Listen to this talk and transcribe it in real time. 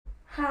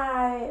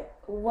Hi,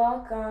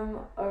 welcome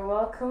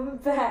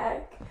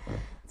back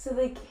to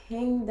the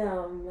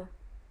kingdom.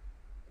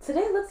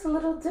 Today looks a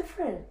little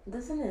different,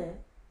 doesn't it?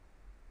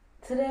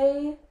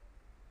 Today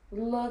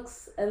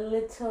looks a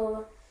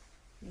little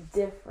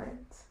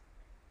different.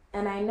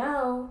 And I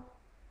know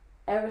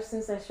ever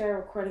since I started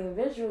recording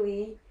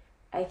visually,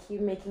 I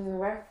keep making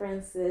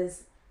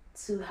references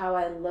to how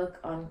I look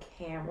on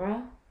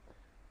camera.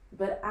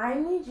 But I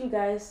need you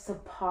guys to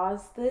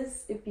pause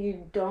this. If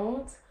you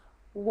don't,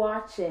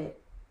 watch it.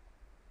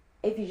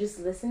 If you just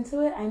listen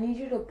to it, I need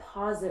you to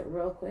pause it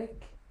real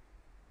quick.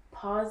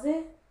 Pause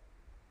it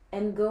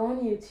and go on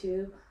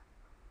YouTube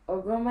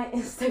or go on my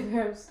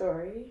Instagram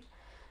story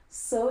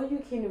so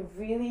you can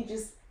really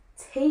just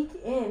take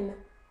in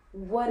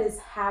what is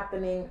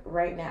happening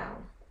right now.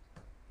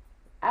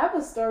 I have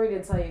a story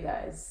to tell you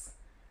guys.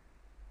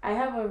 I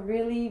have a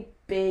really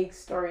big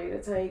story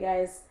to tell you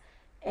guys,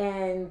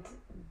 and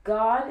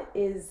God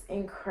is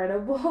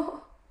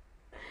incredible.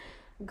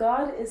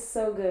 God is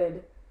so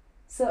good.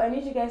 So I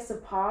need you guys to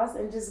pause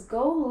and just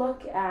go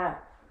look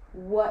at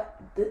what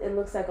it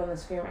looks like on the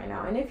screen right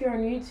now. And if you're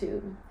on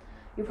YouTube,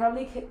 you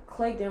probably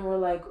clicked and were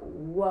like,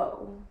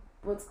 whoa,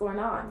 what's going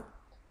on?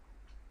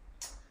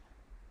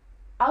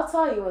 I'll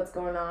tell you what's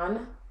going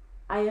on.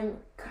 I am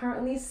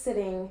currently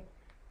sitting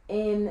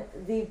in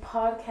the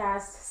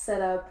podcast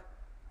setup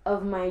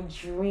of my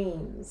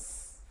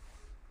dreams.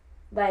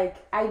 Like,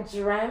 I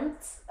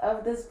dreamt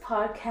of this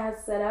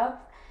podcast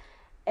setup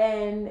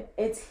and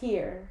it's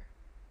here.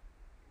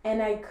 And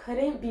I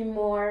couldn't be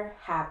more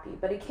happy.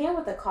 But it came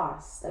with a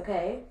cost,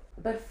 okay?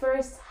 But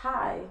first,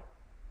 hi.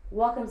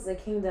 Welcome to the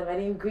kingdom. I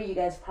didn't greet you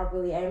guys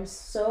properly. I am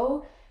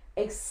so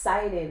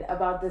excited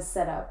about this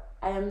setup.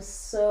 I am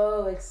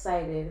so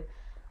excited.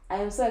 I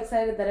am so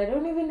excited that I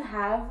don't even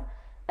have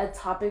a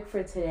topic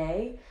for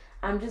today.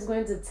 I'm just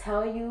going to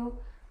tell you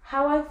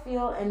how I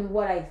feel and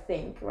what I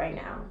think right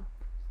now.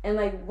 And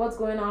like what's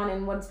going on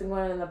and what's been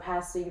going on in the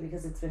past week,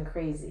 because it's been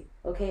crazy.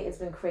 Okay? It's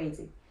been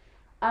crazy.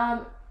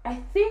 I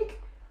think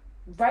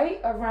right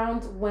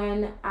around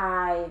when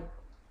I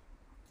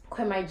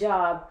quit my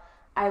job,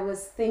 I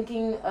was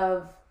thinking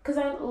of, because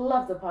I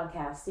love the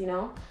podcast, you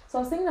know? So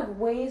I was thinking of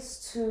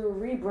ways to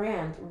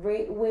rebrand,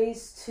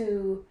 ways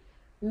to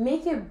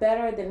make it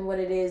better than what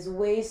it is,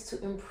 ways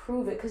to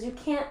improve it, because you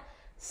can't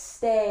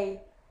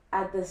stay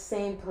at the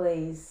same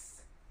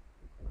place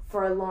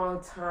for a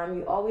long time.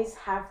 You always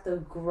have to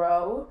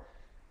grow.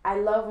 I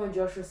love when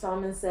Joshua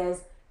Solomon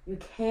says, you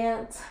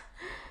can't,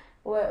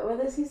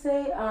 what does he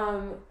say?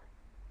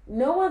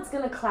 No one's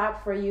gonna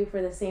clap for you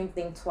for the same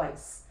thing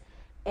twice.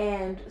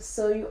 And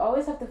so you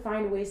always have to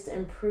find ways to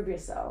improve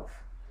yourself.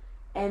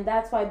 And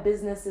that's why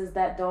businesses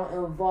that don't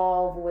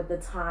evolve with the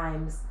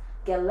times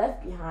get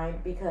left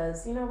behind,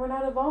 because, you know, we're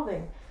not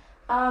evolving.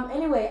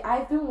 Anyway,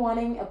 I've been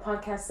wanting a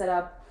podcast set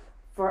up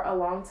for a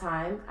long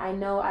time. I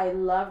know I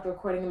loved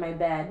recording in my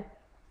bed,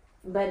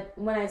 but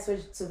when I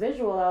switched to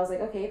visual, I was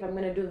like, okay, if I'm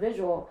gonna do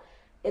visual,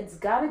 it's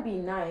gotta be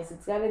nice.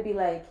 It's gotta be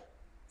like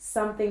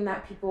something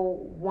that people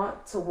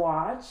want to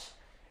watch.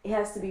 It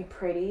has to be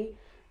pretty.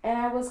 And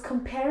I was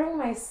comparing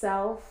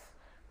myself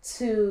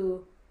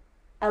to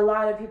a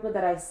lot of people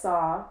that I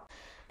saw,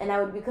 and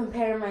I would be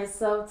comparing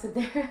myself to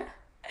their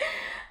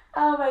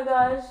oh my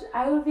gosh,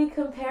 I would be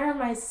comparing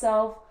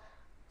myself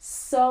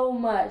so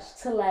much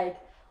to like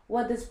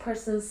what this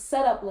person's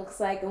setup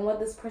looks like and what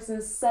this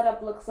person's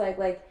setup looks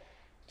like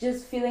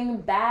just feeling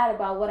bad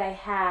about what I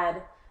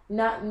had,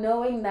 not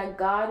knowing that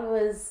God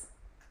was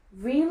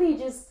really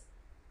just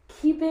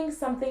keeping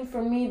something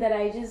from me that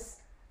I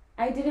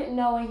didn't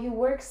know. And he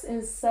works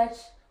in such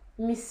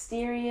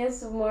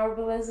mysterious,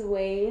 marvelous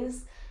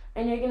ways.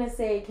 And you're gonna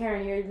say,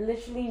 Karen, you're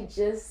literally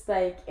just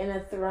like in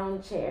a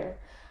throne chair.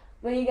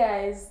 But you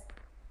guys,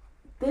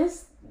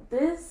 this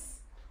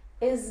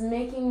is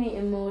making me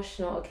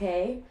emotional,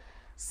 okay?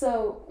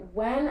 So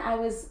when I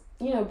was,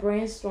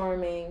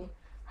 brainstorming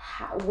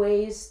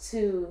ways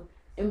to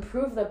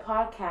improve the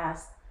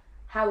podcast,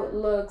 how it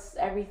looks,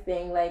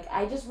 everything. Like,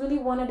 I just really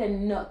wanted a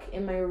nook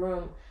in my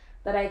room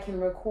that I can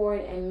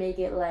record and make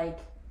it like,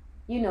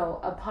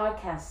 a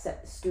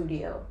podcast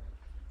studio.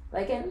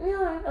 Like,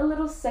 a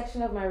little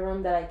section of my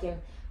room that I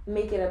can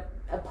make it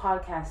a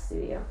podcast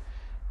studio.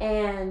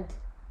 And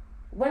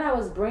when I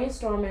was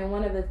brainstorming,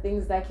 one of the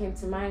things that came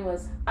to mind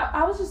was,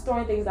 I was just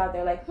throwing things out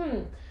there like,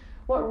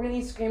 what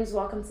really screams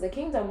welcome to the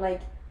kingdom?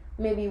 Like,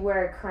 maybe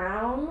wear a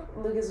crown.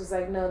 Lucas was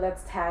like, no,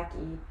 that's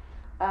tacky.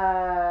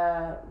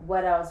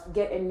 What else?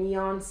 Get a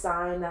neon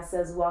sign that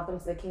says welcome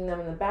to the kingdom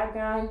in the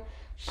background.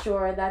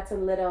 Sure, that's a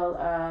little,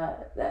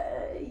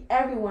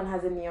 everyone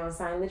has a neon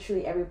sign.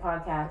 Literally every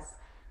podcast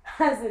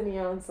has a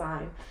neon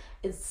sign.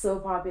 It's so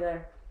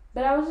popular.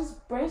 But I was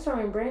just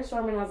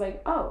brainstorming. I was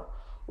like, oh,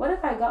 what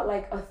if I got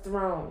like a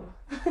throne?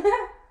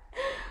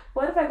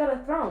 What if I got a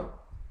throne?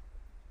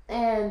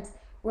 And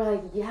we're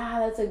like, yeah,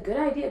 that's a good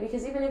idea,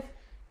 because even if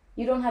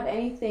you don't have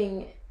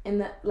anything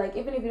even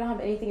if you don't have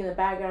anything in the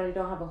background, you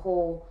don't have a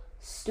whole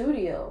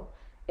studio,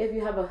 if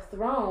you have a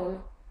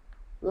throne,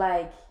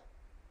 like,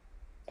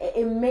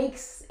 it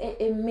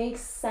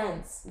makes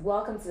sense.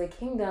 Welcome to the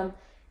kingdom.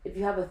 If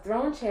you have a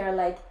throne chair,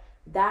 like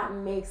that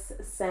makes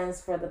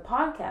sense for the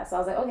podcast. So I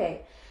was like,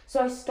 okay.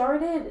 So I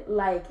started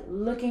like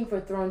looking for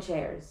throne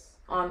chairs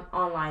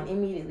online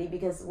immediately,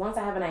 because once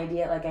I have an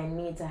idea, like I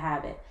need to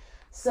have it.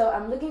 So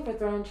I'm looking for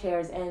throne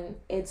chairs, and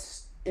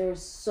they're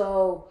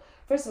so,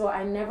 first of all,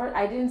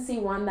 I didn't see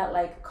one that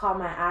like caught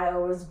my eye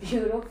or was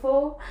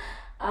beautiful.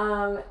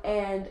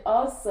 And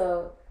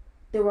also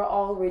they were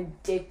all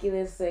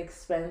ridiculously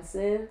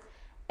expensive,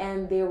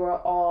 and they were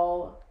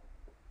all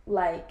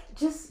like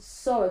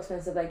just so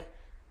expensive, like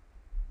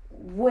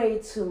way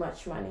too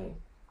much money.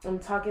 I'm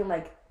talking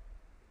like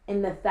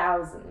in the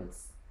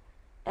thousands.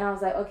 And I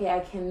was like, okay, I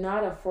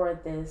cannot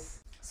afford this.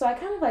 So I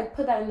kind of like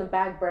put that in the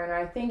back burner.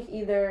 I think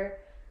either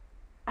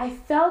I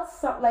felt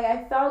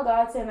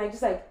God saying like,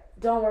 just like,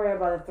 don't worry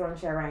about the throne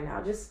chair right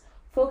now. Just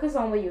focus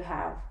on what you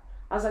have.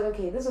 I was like,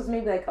 okay, this was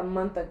maybe like a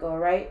month ago,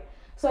 right?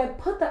 So I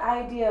put the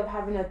idea of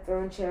having a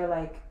throne chair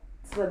like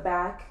to the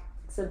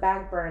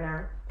back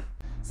burner.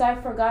 So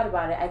I forgot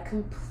about it. I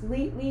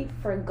completely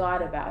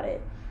forgot about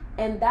it.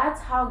 And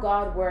that's how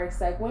God works.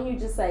 Like when you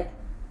just like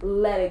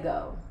let it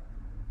go.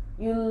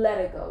 You let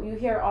it go. You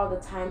hear all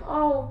the time,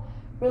 oh,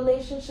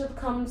 relationship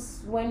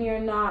comes when you're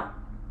not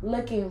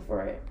looking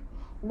for it.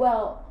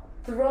 Well,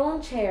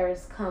 throne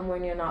chairs come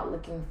when you're not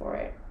looking for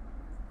it.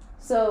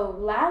 So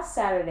last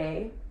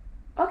Saturday,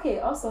 okay,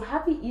 also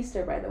happy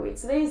Easter, by the way.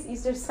 Today is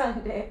Easter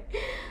Sunday.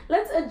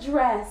 Let's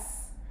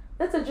address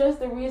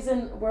the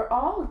reason we're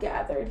all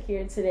gathered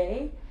here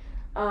today.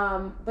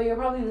 But you're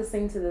probably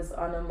listening to this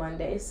on a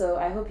Monday, so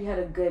I hope you had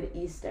a good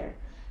Easter.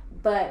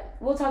 But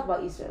we'll talk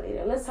about Easter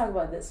later. Let's talk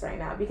about this right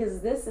now,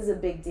 because this is a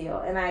big deal.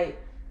 And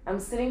I'm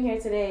sitting here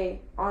today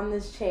on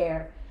this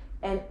chair,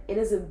 and it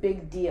is a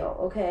big deal,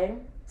 okay?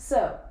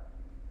 So,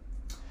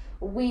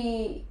 by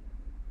we,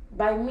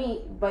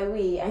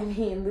 I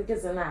mean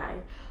Lucas and I,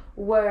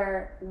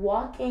 were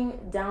walking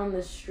down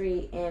the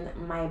street in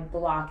my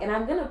block. And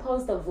I'm going to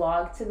post a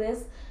vlog to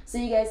this so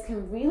you guys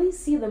can really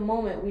see the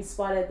moment we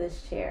spotted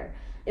this chair.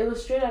 It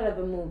was straight out of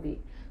a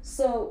movie.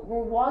 So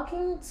we're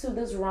walking to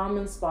this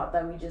ramen spot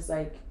that we just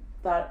like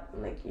thought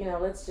like,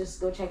 let's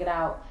just go check it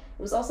out.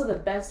 It was also the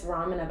best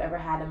ramen I've ever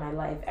had in my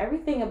life.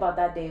 Everything about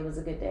that day was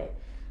a good day.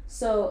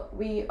 So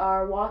we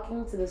are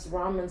walking to this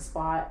ramen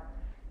spot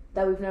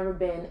that we've never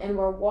been, and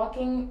we're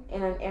walking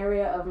in an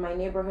area of my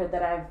neighborhood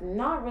that I've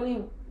not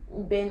really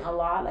been a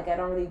lot. Like I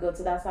don't really go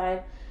to that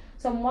side.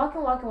 So I'm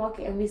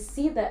walking, and we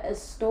see that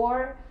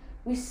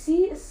we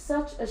see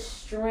such a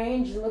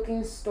strange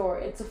looking store.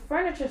 It's a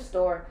furniture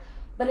store,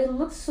 but it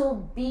looks so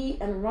beat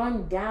and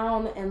run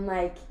down, and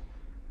like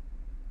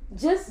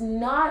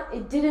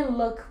it didn't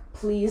look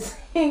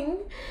pleasing.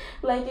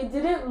 Like it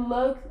didn't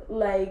look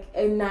like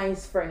a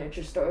nice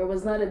furniture store. It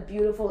was not a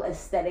beautiful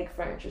aesthetic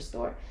furniture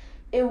store.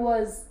 It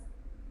was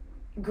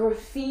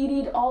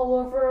graffitied all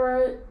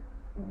over,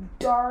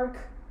 dark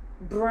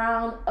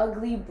brown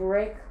ugly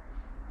brick.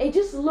 It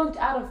just looked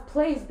out of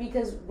place,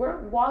 because we're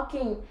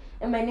walking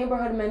in my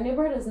neighborhood. My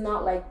neighborhood is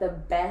not like the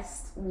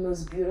best,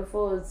 most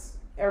beautiful. It's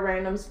a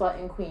random spot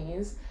in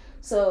Queens,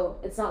 so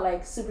it's not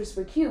like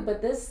super cute,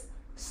 but this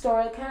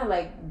store kind of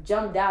like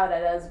jumped out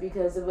at us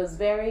because it was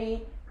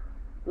very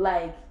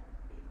like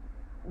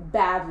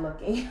bad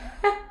looking.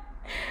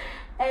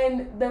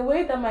 And the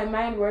way that my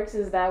mind works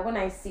is that when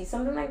I see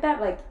something like that,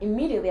 like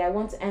immediately I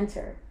want to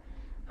enter.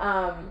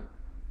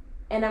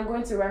 And I'm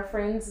going to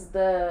reference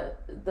the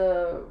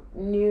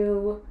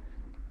new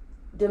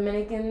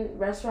Dominican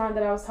restaurant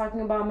that I was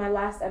talking about in my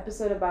last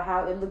episode, about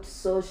how it looked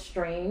so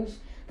strange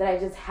that I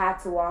just had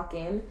to walk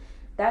in.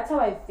 That's how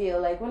I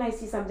feel. Like when I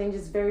see something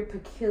just very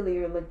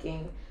peculiar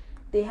looking.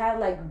 They had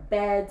like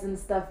beds and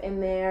stuff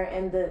in there,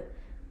 and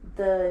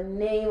the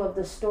name of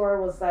the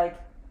store was like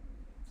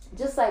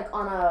just like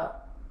on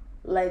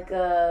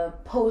a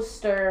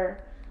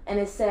poster, and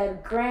it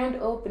said grand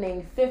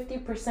opening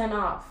 50%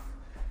 off.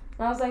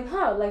 And I was like,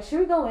 like, should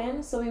we go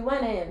in? So we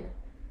went in.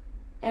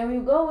 And we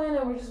go in,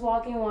 and we're just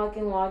walking.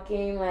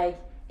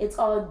 Like, it's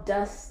all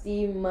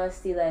dusty,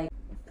 musty. Like,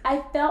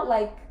 I felt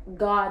like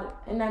God,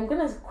 and I'm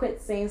going to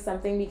quit saying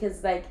something,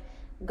 because, like,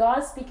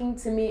 God speaking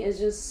to me is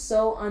just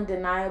so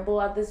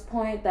undeniable at this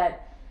point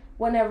that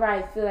whenever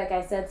I feel like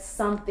I said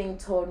something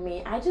told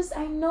me, I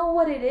know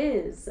what it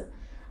is.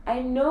 I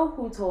know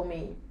who told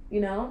me,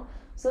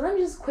 So let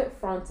me just quit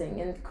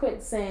fronting and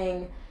quit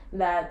saying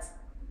that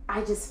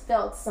I just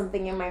felt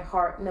something in my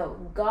heart. No,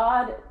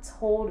 God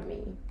told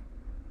me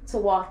to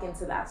walk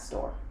into that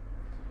store.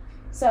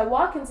 So I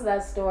walk into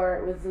that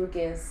store with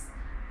Lucas,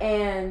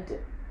 and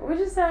we're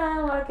just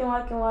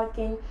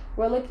walking.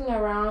 We're looking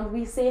around.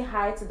 We say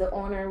hi to the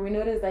owner. We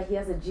notice that he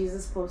has a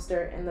Jesus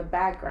poster in the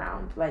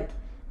background,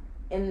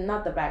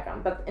 not the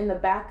background, but in the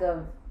back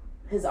of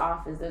his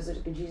office, there's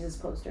like a Jesus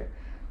poster.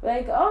 We're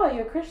like, oh,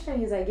 you're a Christian?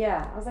 He's like,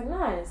 yeah. I was like,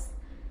 nice.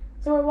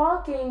 So we're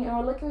walking, and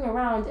we're looking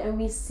around, and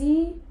we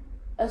see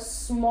a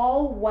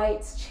small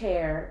white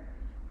chair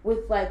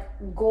with like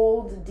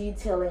gold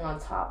detailing on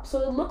top. So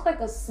it looked like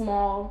a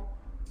small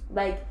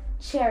like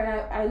chair,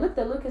 and I looked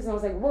at Lucas and I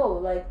was like, whoa,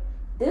 like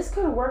this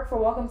could work for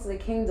Welcome to the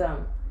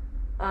Kingdom.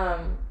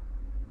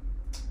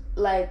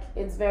 Like,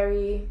 it's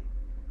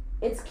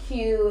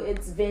cute,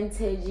 it's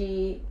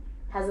vintagey,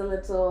 has a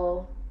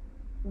little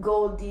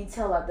gold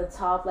detail at the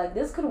top. Like,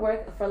 this could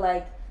work for,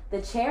 like, the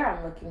chair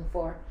I'm looking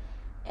for.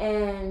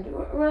 And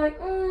we're like,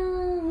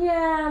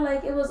 yeah,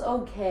 like, it was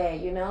okay,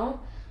 you know?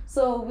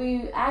 So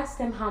we asked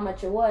him how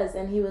much it was,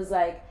 and he was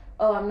like,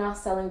 oh, I'm not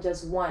selling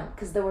just one,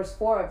 because there was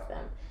 4 of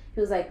them.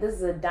 He was like, this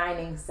is a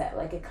dining set,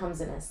 like, it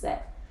comes in a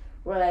set.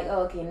 We're like,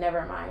 oh, okay,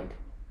 never mind.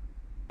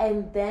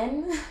 And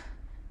then,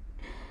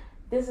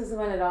 this is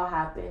when it all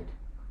happened.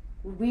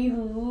 We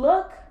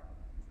look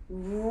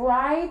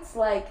right,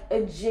 like,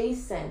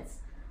 adjacent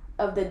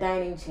of the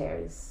dining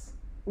chairs.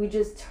 We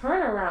just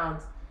turn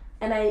around,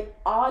 and I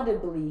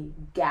audibly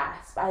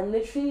gasp. I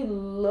literally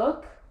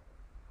look,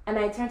 and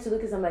I turn to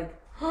Lucas, I'm like,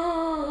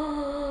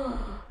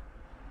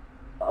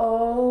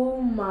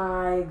 oh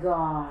my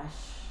gosh.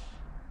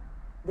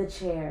 The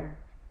chair.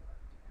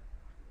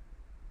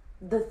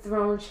 The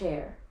throne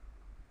chair.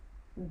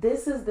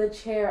 This is the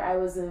chair I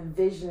was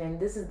envisioning.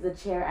 This is the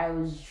chair I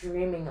was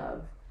dreaming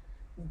of.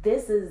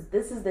 This is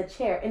the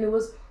chair. And it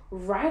was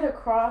right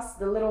across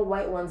the little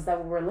white ones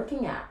that we were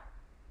looking at.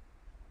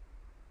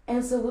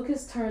 And so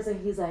Lucas turns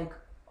and he's like,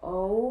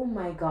 oh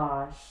my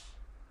gosh.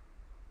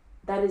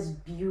 That is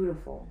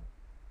beautiful.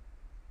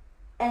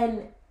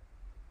 And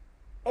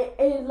it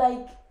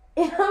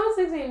almost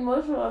makes me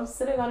emotional. I'm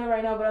sitting on it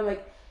right now, but I'm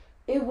like,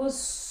 it was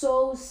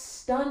so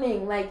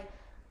stunning. Like,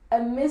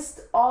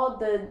 amidst all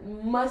the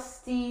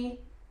musty,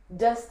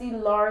 dusty,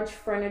 large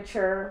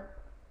furniture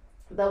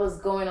that was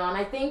going on.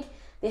 I think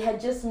they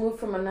had just moved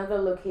from another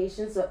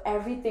location, so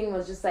everything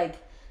was just like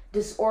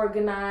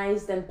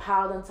disorganized and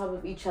piled on top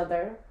of each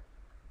other.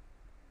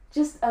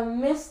 Just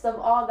amidst of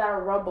all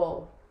that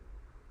rubble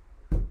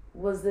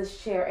was this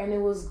chair, and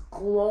it was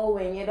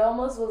glowing. It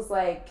almost was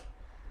like,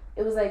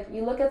 it was like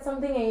you look at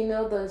something and you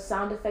know the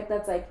sound effect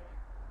that's like,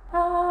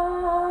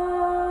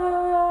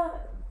 ah,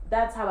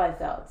 that's how I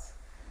felt.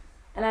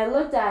 And I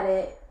looked at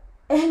it,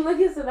 and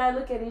Lucas and I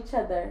look at each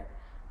other,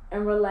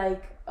 and we're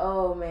like,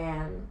 oh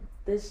man,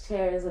 this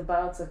chair is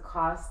about to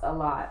cost a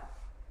lot.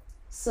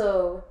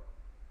 So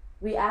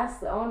we asked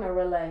the owner,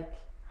 we're like,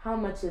 how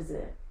much is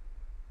it?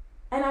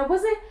 And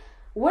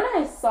when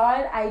I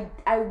saw it,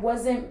 I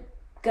wasn't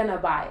gonna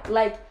buy it.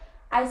 Like,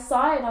 I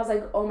saw it and I was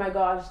like, oh my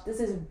gosh, this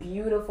is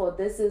beautiful.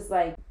 This is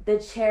like the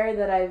chair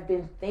that I've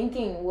been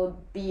thinking will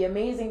be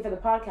amazing for the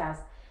podcast.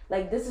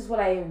 Like, this is what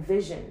I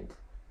envisioned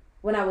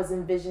when I was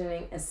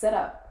envisioning a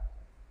setup.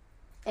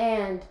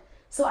 And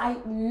so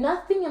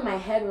nothing in my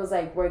head was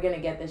like, we're gonna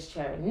get this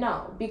chair.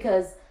 No,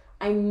 because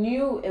I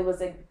knew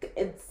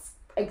it's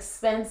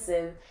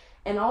expensive,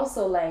 and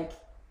also like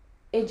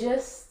it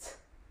just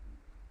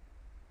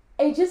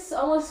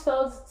almost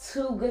felt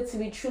too good to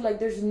be true. Like,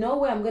 there's no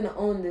way I'm gonna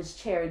own this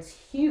chair. It's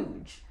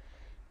huge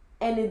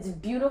and it's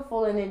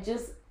beautiful, and it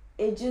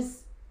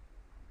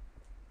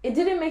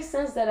didn't make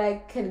sense that I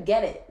could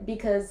get it,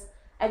 because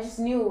I just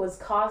knew it was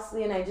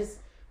costly, and it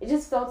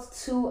just felt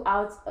too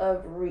out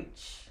of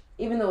reach,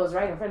 even though it was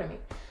right in front of me.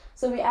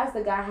 So we asked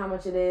the guy how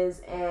much it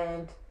is,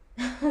 and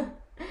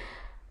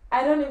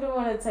I don't even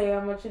want to tell you how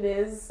much it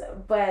is,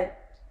 but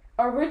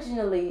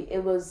originally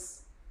it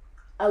was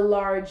a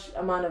large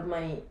amount of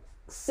money,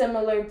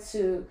 similar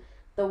to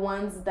the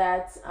ones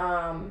that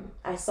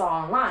I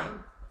saw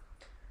online.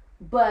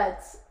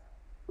 But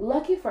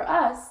lucky for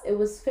us, it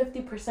was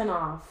 50%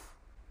 off,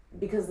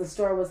 because the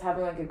store was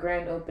having like a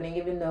grand opening,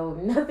 even though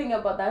nothing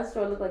about that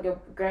store looked like a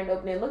grand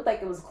opening. It looked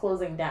like it was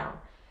closing down,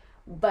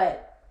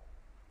 but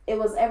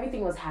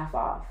everything was half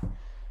off.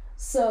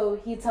 So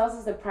he tells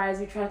us the price.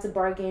 We tried to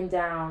bargain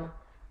down.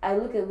 I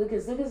look at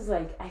Lucas. Lucas is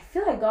like, I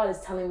feel like God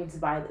is telling me to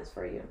buy this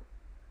for you.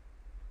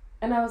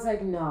 And I was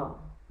like, no,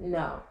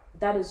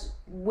 that is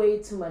way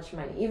too much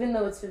money. Even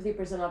though it's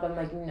 50% off, I'm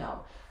like,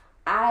 no.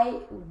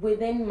 I,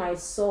 within my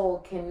soul,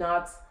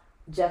 cannot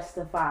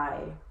justify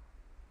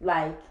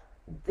like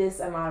this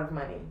amount of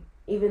money,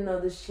 even though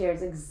this chair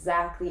is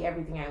exactly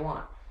everything I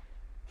want.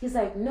 He's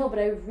like, no, but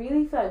I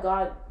really feel like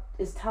God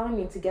is telling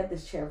me to get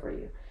this chair for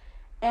you.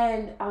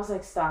 And I was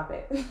like, stop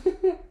it.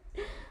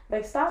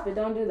 Like, stop it.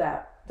 Don't do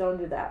that.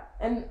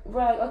 And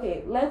we're like,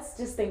 okay, let's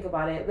just think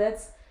about it.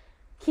 Let's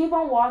keep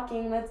on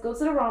walking. Let's go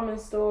to the ramen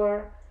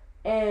store,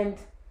 and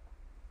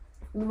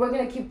we're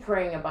going to keep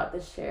praying about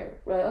this chair.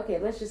 We're like, okay,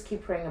 let's just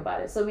keep praying about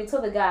it. So we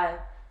told the guy,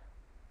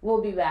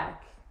 we'll be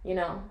back,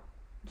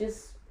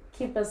 just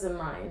keep us in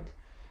mind.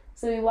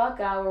 So we walk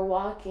out, we're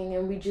walking,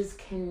 and we just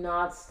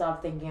cannot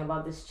stop thinking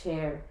about this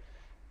chair.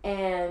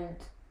 And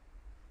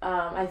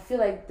I feel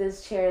like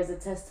this chair is a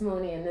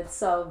testimony in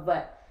itself,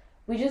 but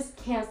we just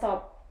can't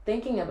stop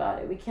thinking about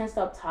it. We can't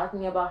stop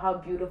talking about how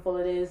beautiful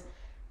it is.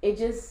 It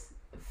just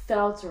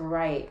felt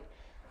right.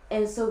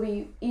 And so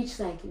we each,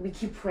 we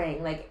keep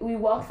praying. Like, we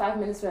walk 5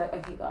 minutes, we're like,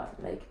 okay, God,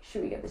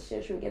 should we get this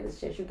chair? Should we get this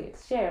chair? Should we get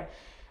this chair?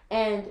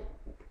 And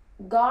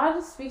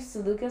God speaks to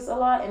Lucas a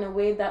lot in a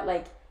way that,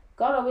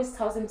 God always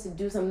tells him to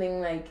do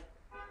something,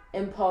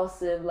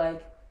 impulsive,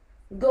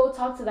 go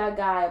talk to that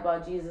guy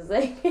about Jesus.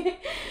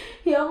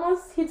 He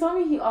told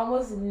me he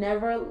almost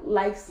never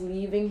likes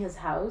leaving his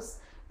house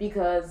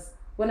because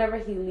whenever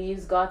he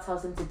leaves, God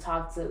tells him to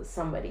talk to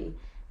somebody,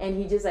 and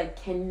he just like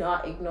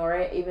cannot ignore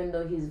it, even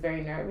though he's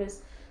very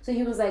nervous. So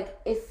he was like,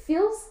 it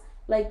feels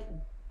like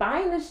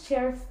buying this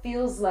chair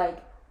feels like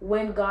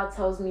when God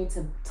tells me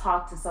to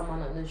talk to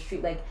someone on the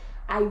street. Like,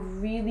 I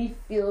really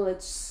feel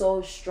it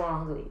so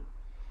strongly.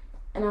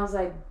 And I was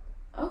like,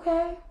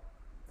 okay.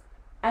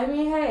 I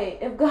mean, hey,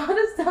 if God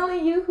is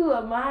telling you, who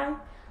am I?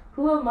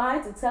 Who am I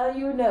to tell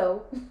you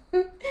no?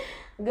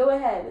 Go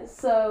ahead.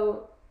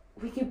 So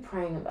we keep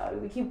praying about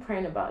it. We keep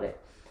praying about it.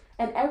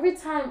 And every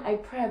time I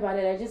pray about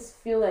it, I just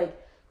feel like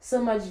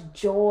so much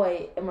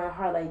joy in my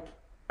heart, like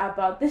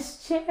about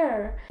this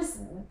chair.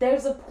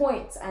 There's a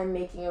point I'm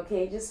making,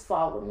 okay? Just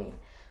follow me.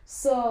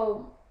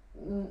 So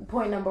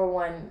point number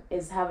 1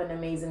 is have an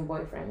amazing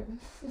boyfriend.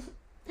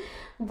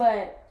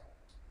 But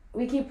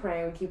we keep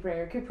praying,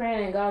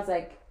 and God's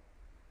like,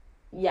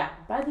 yeah,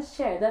 buy this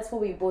chair. That's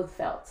what we both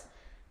felt.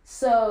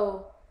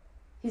 So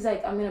he's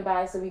like, I'm gonna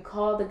buy. So we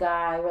called the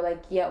guy. We're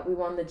like, yeah, we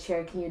want the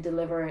chair. Can you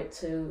deliver it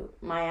to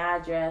my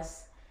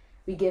address?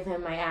 We give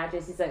him my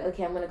address. He's like,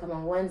 okay, I'm gonna come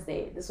on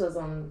Wednesday. This was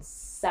on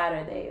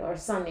Saturday or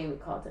Sunday. We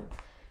called him.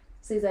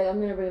 So he's like, I'm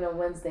gonna bring it on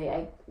Wednesday.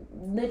 I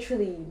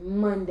literally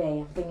Monday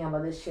I'm thinking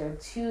about this chair.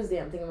 Tuesday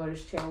I'm thinking about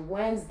this chair.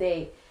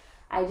 Wednesday,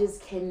 I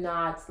just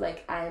cannot,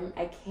 like,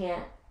 I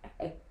can't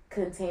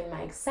contain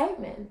my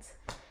excitement.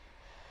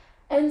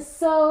 And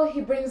so he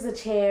brings the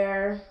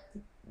chair,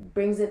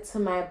 brings it to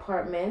my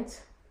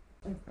apartment.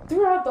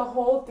 Throughout the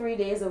whole 3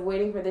 days of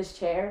waiting for this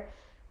chair,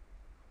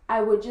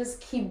 I would just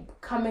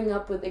keep coming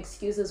up with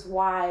excuses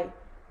why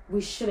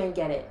we shouldn't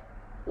get it.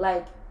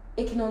 Like,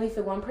 it can only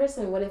fit one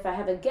person. What if I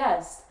have a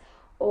guest?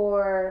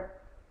 Or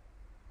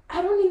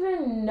I don't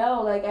even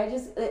know. Like,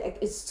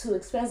 it's too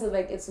expensive.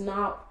 Like, it's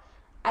not.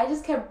 I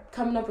just kept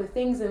coming up with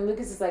things, and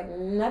Lucas is like,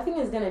 nothing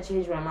is going to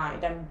change my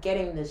mind. I'm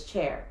getting this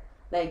chair.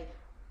 Like,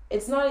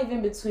 it's not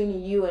even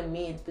between you and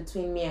me. It's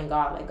between me and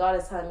God. Like, God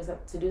is telling me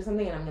to do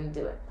something, and I'm going to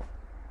do it.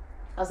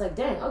 I was like,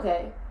 dang,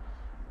 okay.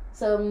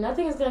 So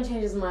nothing is going to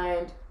change his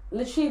mind.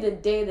 Literally the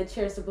day the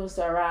chair is supposed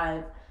to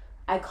arrive,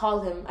 I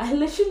called him. I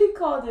literally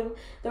called him.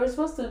 They were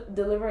supposed to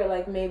deliver it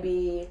like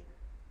maybe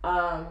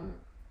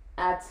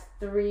at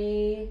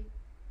 3:30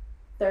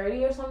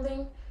 or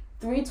something.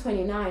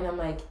 3:29, I'm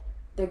like,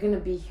 they're going to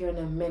be here in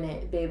a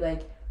minute, babe.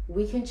 Like,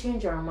 we can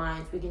change our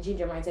minds. We can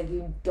change our minds. Like,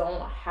 you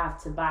don't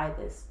have to buy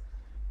this.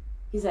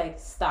 He's like,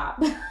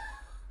 stop.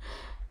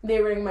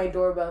 They ring my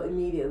doorbell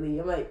immediately.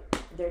 I'm like,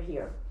 they're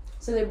here.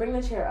 So they bring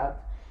the chair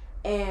up,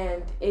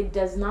 and it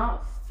does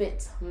not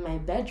fit my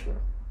bedroom.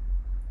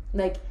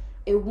 Like,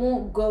 it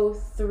won't go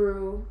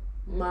through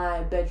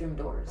my bedroom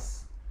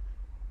doors.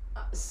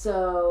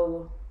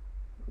 So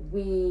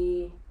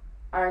we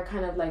are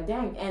kind of like,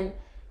 dang. And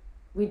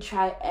we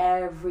try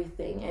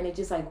everything, and it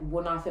just like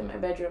would not fit my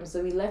bedroom.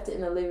 So we left it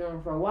in the living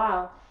room for a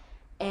while,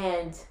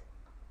 and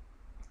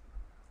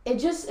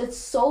it's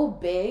so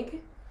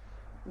big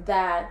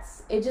that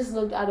it just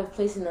looked out of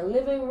place in the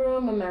living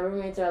room. And my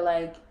roommates are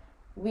like,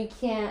 we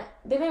can't,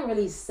 they didn't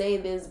really say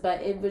this,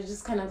 but it was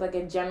just kind of like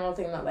a general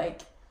thing that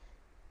like,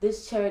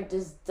 this chair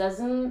just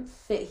doesn't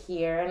fit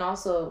here. And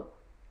also,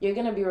 you're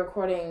going to be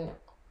recording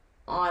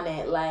on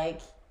it.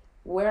 Like,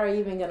 where are you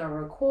even going to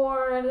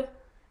record?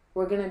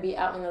 We're going to be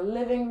out in the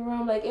living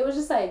room. Like, it was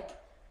just like,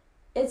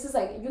 it's just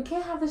like, you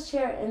can't have this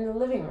chair in the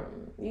living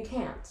room. You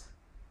can't.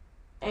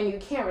 And you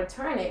can't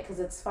return it because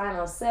it's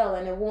final sale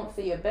and it won't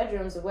fit your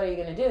bedroom. So what are you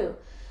going to do?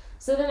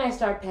 So then I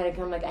start panicking.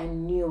 I'm like, I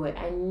knew it.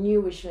 I knew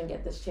we shouldn't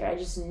get this chair. I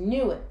just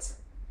knew it.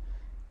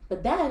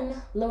 But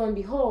then, lo and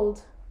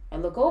behold, I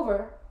look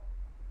over.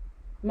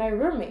 My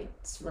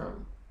roommate's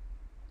room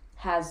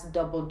has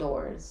double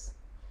doors.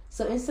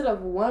 So instead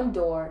of one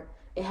door,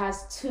 it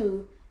has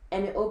two,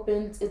 and it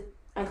opens,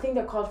 I think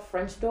they're called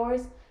French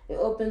doors. It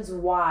opens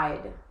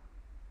wide.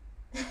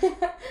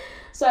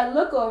 So I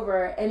look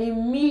over, and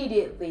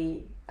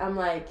immediately I'm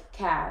like,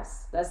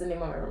 Cass, that's the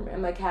name of my room.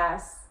 I'm like,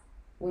 Cass,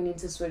 we need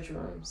to switch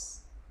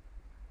rooms.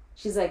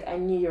 She's like, I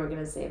knew you were going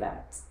to say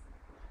that.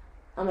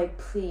 I'm like,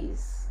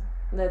 please,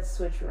 let's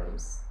switch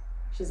rooms.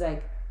 She's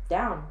like,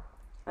 down.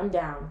 I'm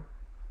down.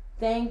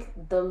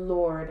 Thank the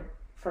Lord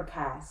for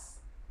Cass.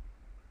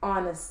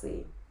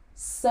 Honestly,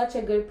 such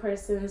a good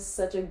person,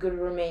 such a good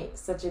roommate,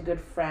 such a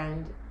good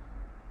friend.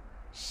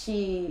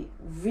 She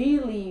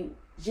really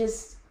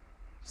just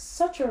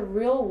such a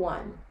real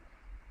one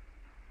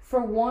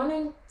for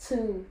wanting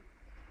to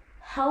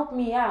help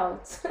me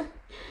out.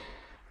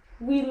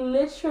 We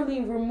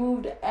literally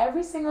removed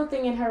every single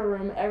thing in her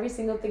room, every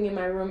single thing in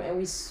my room, and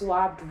we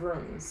swapped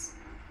rooms.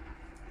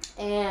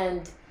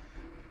 And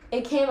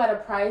it came at a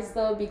price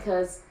though,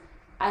 because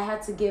I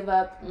had to give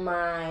up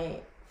my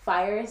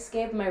fire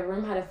escape. My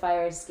room had a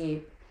fire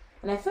escape,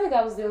 and I feel like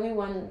I was the only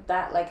one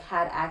that like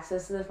had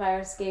access to the fire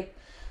escape.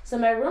 So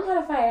my room had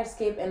a fire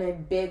escape and a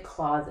big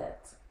closet.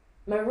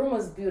 My room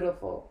was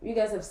beautiful. You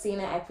guys have seen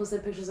it. I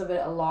posted pictures of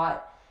it a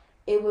lot.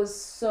 It was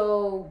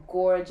so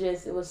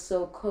gorgeous. It was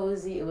so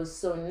cozy. It was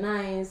so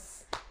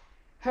nice.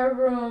 Her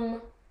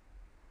room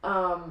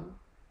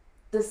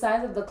The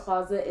size of the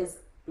closet is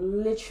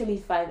literally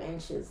 5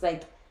 inches,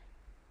 like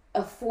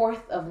a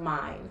fourth of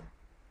mine.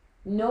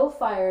 No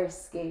fire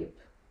escape.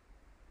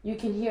 You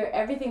can hear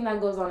everything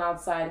that goes on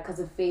outside because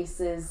it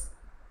faces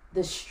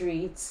the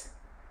street.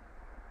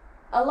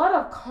 A lot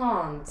of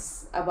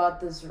cons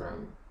about this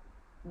room,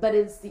 but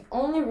it's the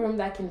only room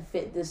that can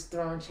fit this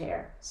throne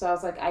chair. So I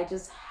was like, I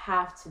just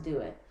have to do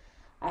it.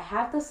 I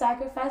have to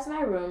sacrifice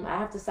my room. I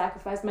have to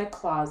sacrifice my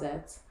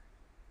closet.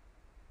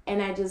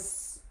 And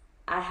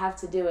I have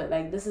to do it.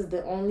 Like, this is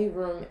the only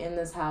room in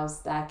this house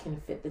that can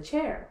fit the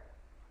chair.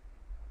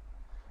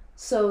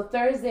 So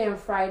Thursday and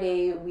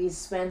Friday, we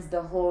spent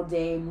the whole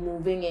day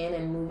moving in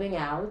and moving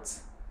out.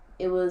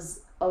 It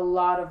was a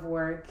lot of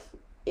work.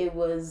 It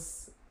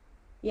was,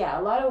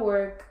 a lot of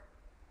work,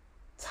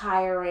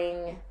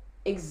 tiring,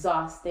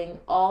 exhausting,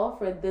 all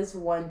for this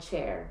one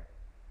chair.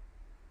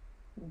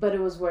 But it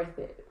was worth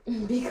it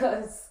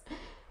because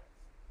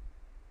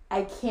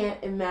I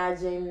can't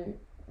imagine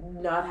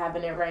not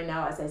having it right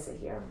now as I sit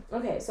here.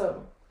 Okay,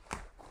 so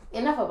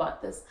enough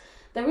about this.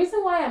 The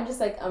reason why I'm just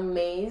like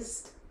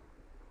amazed,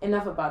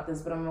 enough about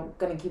this, but I'm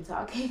gonna keep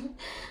talking.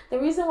 The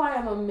reason why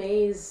I'm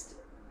amazed,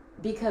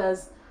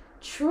 because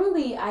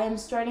truly I am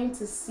starting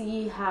to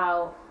see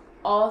how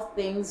all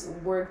things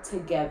work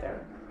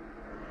together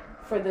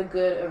for the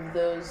good of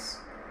those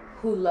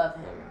who love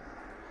him.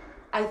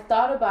 I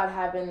thought about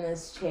having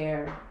this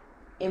chair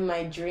in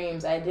my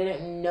dreams. I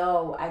didn't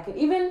know I could,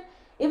 even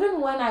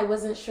when I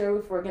wasn't sure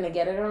if we're gonna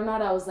get it or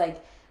not, I was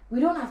like, we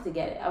don't have to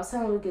get it. I was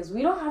telling Lucas,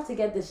 we don't have to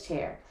get this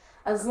chair.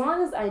 As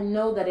long as I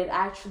know that it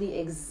actually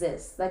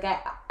exists. Like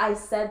I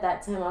said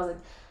that to him. I was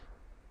like,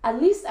 at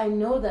least I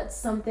know that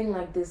something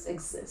like this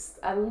exists.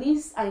 At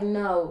least I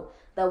know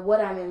that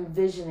what I'm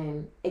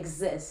envisioning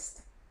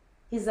exists.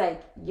 He's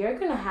like, you're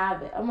gonna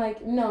have it. I'm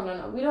like, no,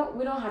 we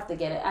don't have to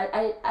get it.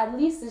 I at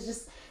least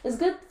it's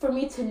good for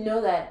me to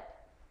know that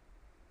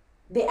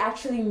they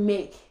actually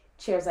make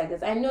chairs like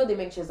this. I know they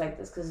make chairs like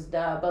this because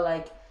but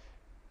like,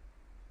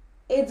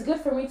 it's good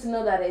for me to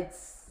know that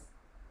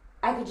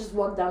I could just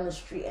walk down the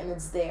street and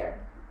it's there.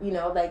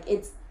 Like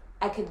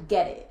I could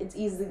get it. It's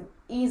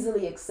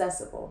easily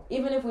accessible.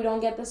 Even if we don't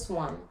get this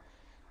one,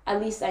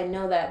 at least I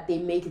know that they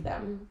make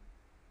them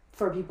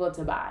for people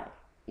to buy,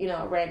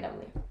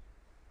 randomly.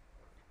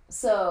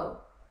 So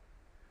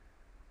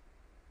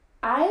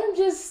I am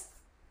just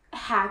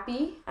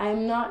happy.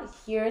 I'm not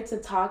here to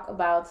talk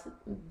about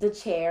the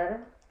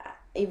chair,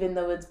 even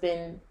though it's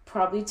been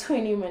probably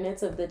 20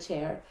 minutes of the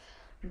chair.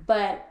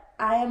 But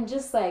I am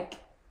just like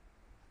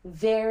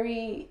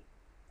very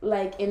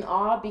like in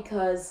awe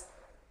because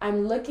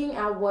I'm looking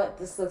at what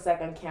this looks like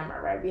on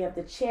camera, right? We have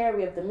the chair,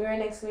 we have the mirror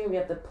next to me, we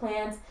have the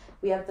plants,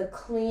 we have the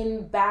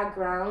clean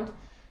background.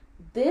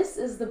 This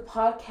is the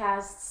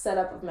podcast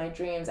setup of my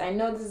dreams. I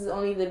know this is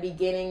only the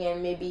beginning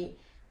and maybe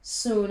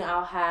soon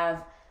I'll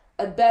have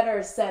a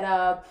better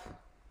setup,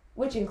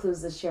 which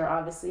includes the chair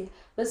obviously,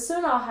 but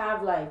soon I'll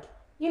have like,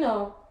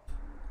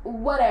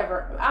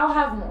 whatever. I'll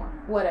have more,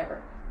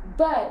 whatever.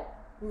 But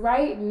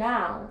right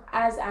now,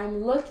 as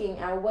I'm looking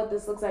at what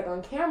this looks like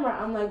on camera,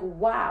 I'm like,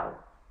 wow,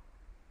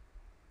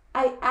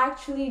 I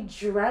actually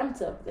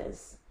dreamt of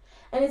this.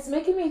 And it's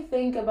making me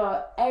think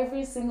about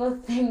every single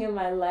thing in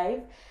my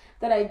life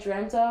that I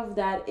dreamt of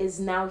that is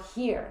now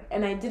here.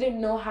 And I didn't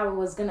know how it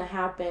was going to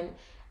happen.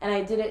 And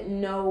I didn't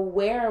know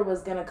where it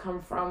was going to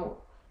come from.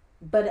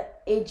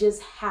 But it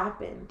just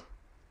happened,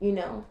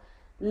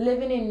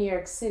 Living in New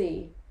York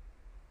City,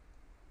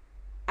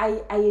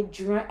 I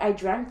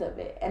dreamt of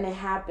it and it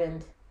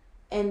happened.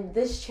 And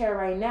this chair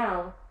right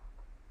now,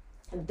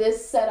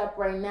 this setup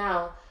right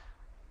now,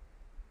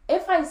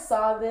 if I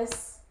saw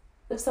this,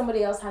 if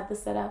somebody else had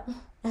this setup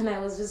and I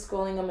was just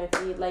scrolling on my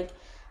feed, like,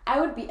 I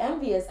would be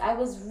envious. I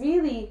was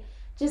really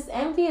just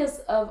envious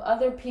of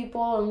other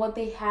people and what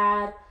they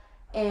had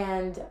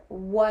and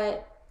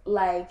what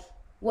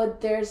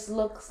theirs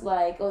looks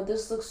like. Oh,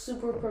 this looks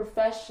super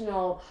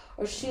professional,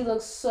 or she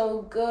looks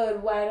so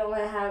good. Why don't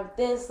I have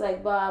this?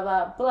 Like, blah,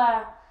 blah,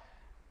 blah.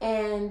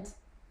 And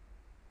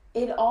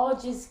it all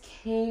just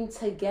came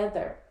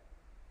together.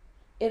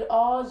 It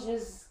all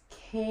just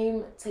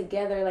came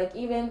together. Like,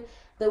 even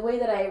the way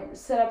that I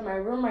set up my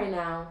room right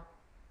now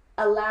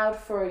allowed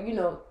for,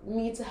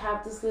 me to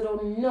have this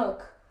little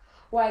nook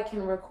where I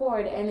can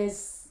record. And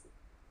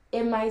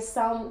it might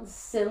sound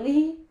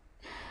silly,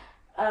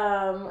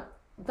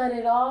 but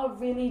it all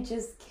really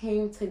just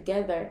came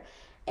together.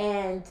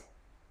 And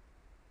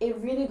it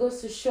really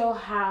goes to show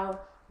how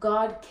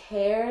God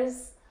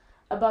cares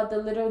about the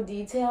little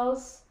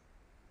details.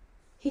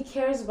 He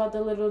cares about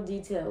the little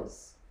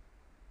details.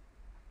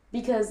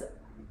 Because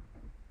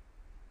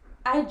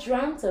I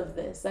dreamt of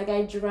this. Like,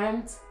 I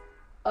dreamt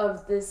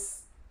of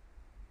this,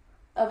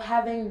 of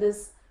having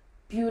this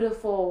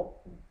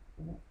beautiful,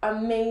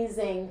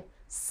 amazing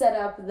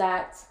setup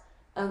that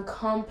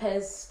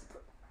encompassed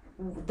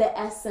the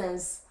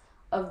essence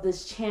of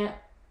this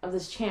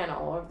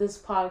channel or this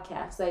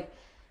podcast. Like,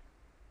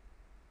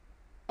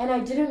 and I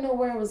didn't know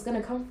where it was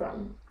gonna come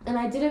from, and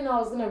I didn't know I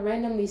was gonna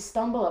randomly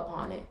stumble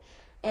upon it.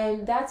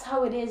 And that's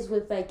how it is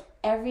with like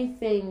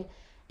everything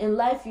in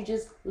life. You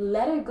just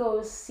let it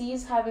go,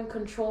 cease having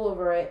control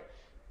over it,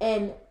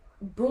 and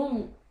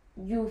boom,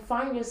 you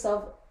find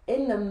yourself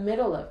in the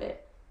middle of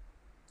it,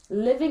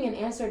 living in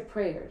answered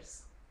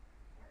prayers.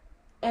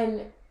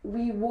 And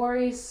we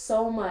worry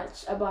so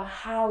much about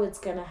how it's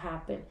going to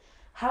happen.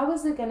 How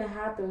is it going to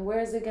happen? Where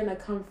is it going to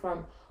come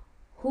from?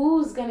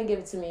 Who's going to give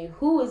it to me?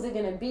 Who is it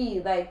going to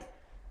be? Like,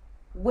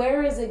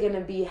 where is it going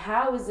to be?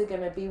 How is it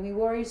going to be? We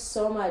worry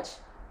so much.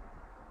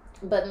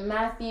 But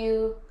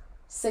Matthew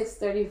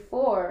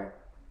 6:34,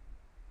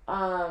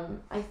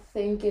 I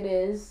think it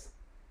is,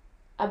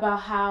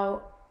 about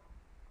how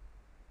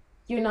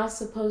you're not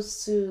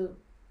supposed to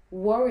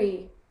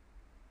worry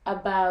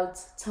about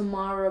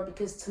tomorrow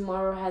because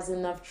tomorrow has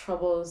enough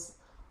troubles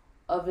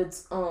of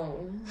its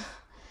own.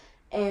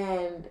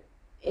 And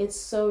it's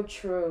so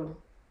true.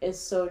 It's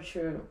so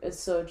true. It's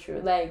so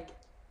true. Like,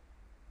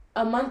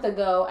 a month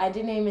ago, I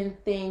didn't even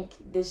think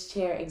this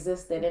chair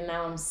existed, and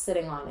now I'm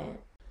sitting on it.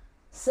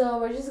 So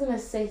we're just going to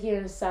sit here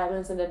in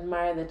silence and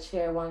admire the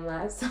chair one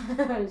last time.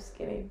 I'm just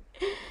kidding.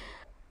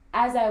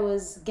 As I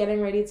was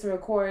getting ready to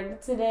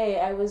record today,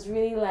 I was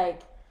really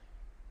like,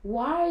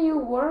 why are you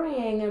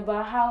worrying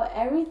about how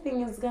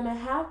everything is going to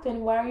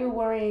happen? Why are you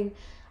worrying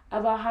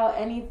about how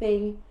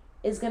anything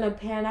is going to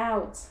pan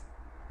out?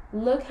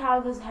 Look how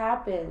this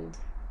happened.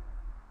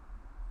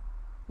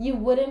 You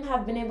wouldn't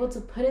have been able to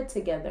put it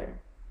together.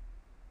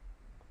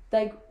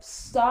 Like,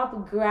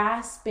 stop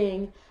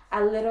grasping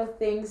at little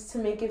things to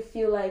make it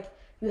feel like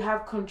you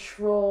have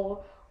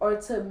control, or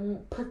to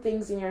put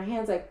things in your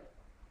hands. Like,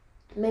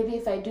 maybe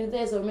if I do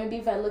this, or maybe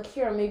if I look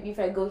here, or maybe if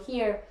I go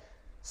here.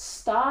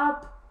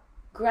 Stop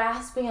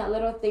grasping at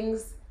little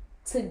things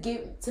to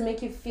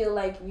make you feel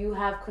like you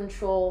have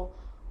control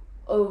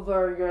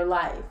over your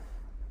life.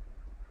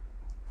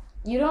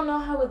 You don't know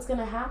how it's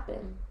gonna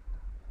happen,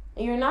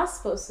 and you're not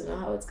supposed to know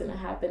how it's gonna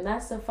happen.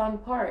 That's the fun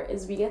part,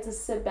 is we get to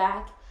sit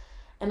back,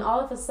 and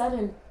all of a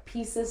sudden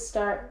pieces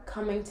start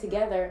coming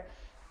together,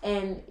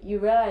 and you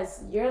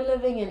realize you're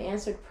living in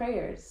answered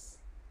prayers.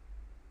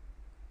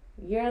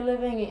 You're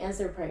living in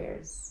answered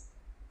prayers.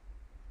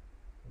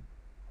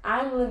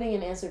 I'm living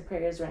in answered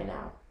prayers right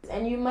now.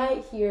 And you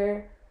might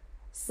hear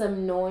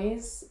some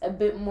noise, a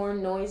bit more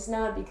noise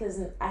now, because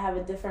I have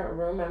a different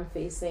room. I'm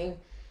facing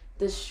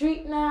the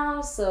street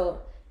now,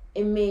 so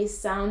it may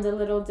sound a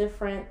little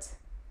different,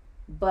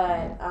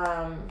 but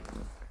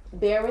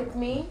bear with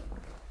me.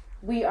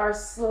 We are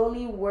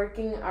slowly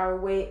working our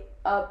way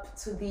up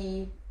to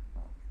the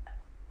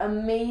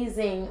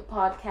amazing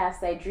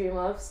podcast I dream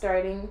of,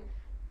 starting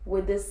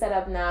with this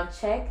setup now.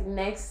 Check.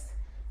 Next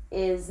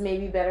is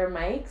maybe better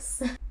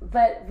mics.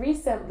 But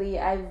recently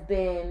I've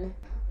been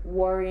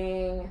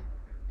worrying,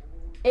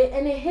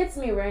 and it hits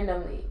me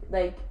randomly.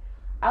 Like,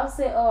 I'll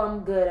say, oh,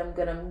 I'm good.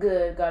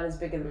 God is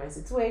bigger than my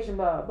situation,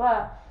 blah, blah,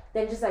 blah.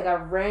 Then just like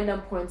at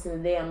random points in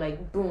the day, I'm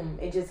like, boom,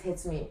 it just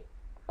hits me.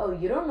 Oh,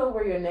 you don't know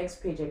where your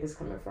next paycheck is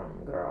coming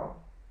from, girl.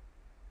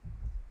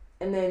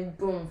 And then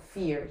boom,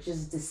 fear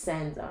just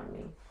descends on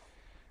me.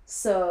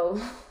 So,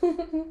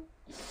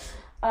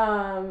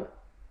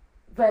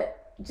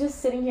 but just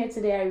sitting here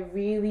today, I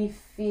really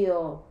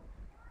feel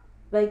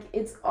like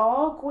it's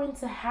all going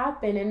to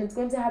happen, and it's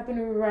going to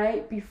happen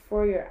right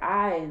before your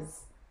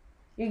eyes.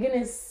 You're going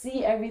to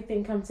see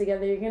everything come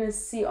together. You're going to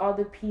see all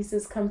the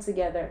pieces come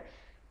together,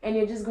 and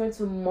you're just going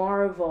to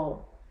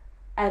marvel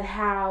at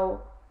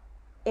how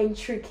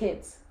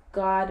intricate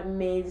God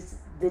made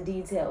the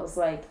details.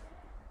 Like,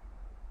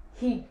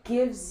 he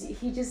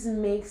just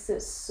makes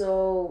it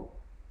so,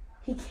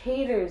 he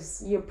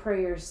caters your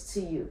prayers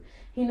to you.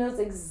 He knows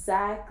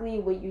exactly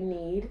what you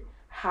need,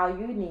 how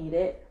you need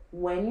it,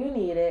 when you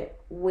need it,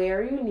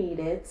 where you need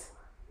it,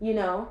 you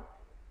know?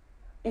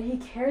 And he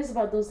cares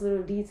about those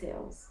little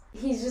details.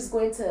 He's just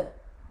going to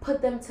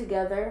put them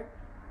together,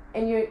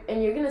 and you're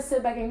going to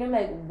sit back and you're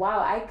like, wow,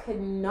 I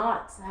could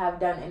not have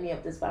done any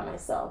of this by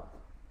myself.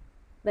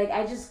 Like,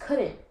 I just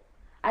couldn't.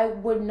 I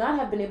would not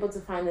have been able to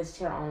find this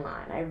chair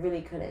online. I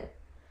really couldn't.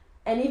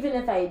 And even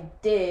if I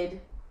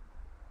did,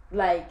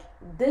 like,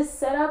 this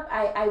setup,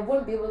 I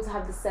wouldn't be able to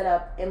have the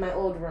setup in my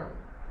old room.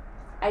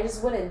 I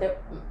just wouldn't.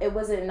 It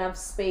wasn't enough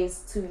space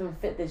to even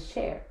fit this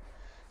chair.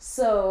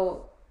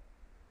 So,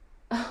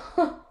 I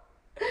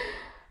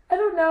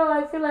don't know.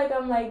 I feel like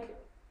I'm like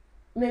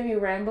maybe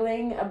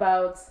rambling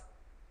about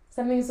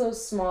something so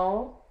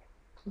small,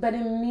 but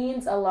it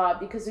means a lot,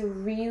 because it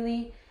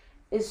really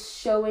is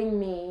showing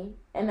me,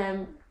 and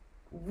I'm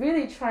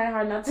really trying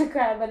hard not to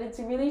cry, but it's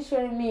really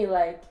showing me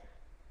like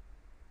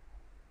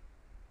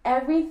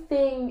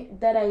everything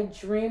that I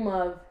dream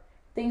of,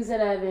 things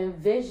that I've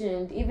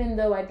envisioned, even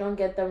though I don't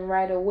get them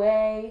right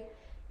away,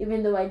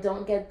 even though I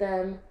don't get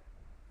them,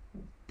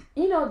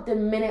 you know, the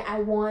minute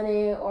I want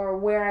it or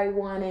where I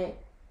want it,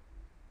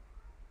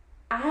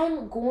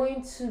 I'm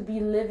going to be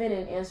living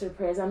in answered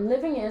prayers. I'm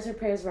living in answered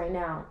prayers right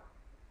now,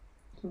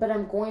 but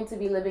I'm going to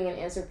be living in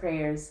answered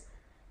prayers,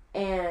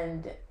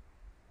 and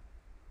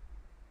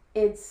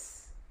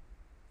it's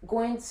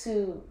going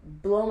to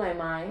blow my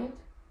mind.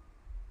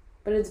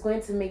 but it's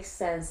going to make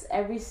sense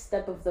every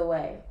step of the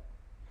way.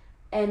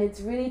 And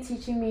it's really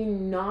teaching me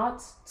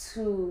not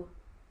to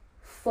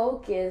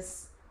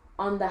focus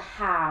on the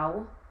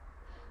how,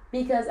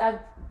 because I've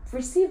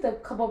received a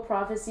couple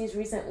prophecies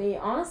recently,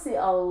 honestly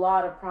a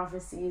lot of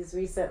prophecies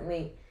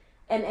recently,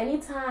 and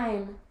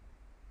anytime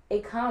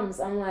it comes,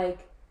 I'm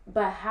like,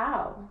 but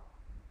how?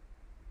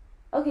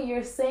 Okay,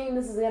 you're saying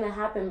this is going to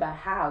happen, but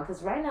how?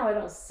 Because right now I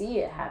don't see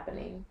it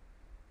happening.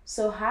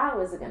 So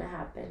how is it going to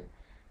happen?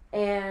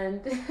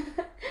 And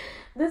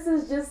this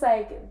is just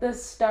like the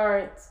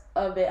start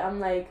of it. I'm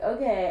like,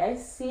 okay, I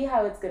see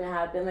how it's going to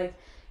happen. Like,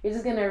 you're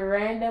just going to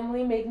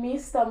randomly make me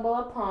stumble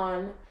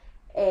upon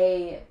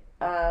a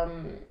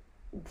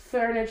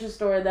furniture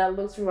store that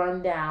looks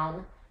run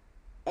down,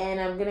 and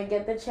I'm going to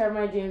get the chair of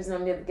my dreams, and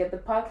I'm going to get the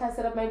podcast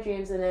set up my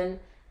dreams, and then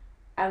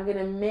I'm going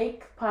to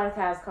make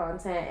podcast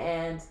content,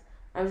 and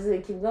I'm just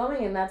going to keep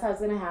going, and that's how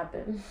it's going to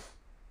happen.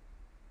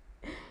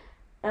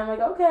 And I'm like,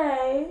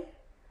 okay.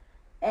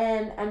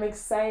 And I'm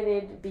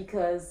excited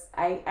because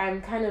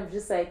I'm kind of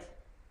just like,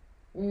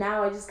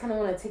 now I just kind of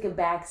want to take a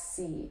back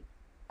seat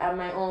at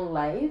my own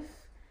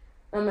life.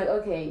 I'm like,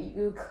 okay,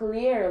 you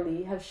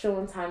clearly have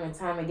shown time and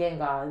time again,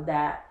 God,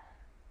 that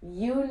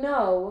you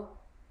know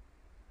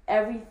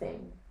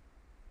everything.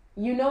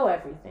 You know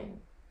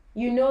everything.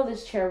 You know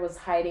this chair was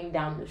hiding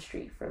down the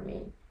street from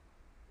me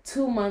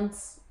 2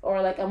 months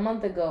or like a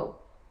month ago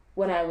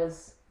when I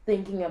was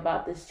thinking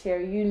about this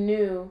chair. You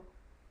knew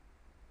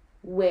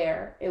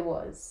where it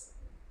was.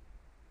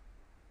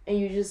 And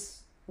you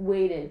just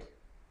waited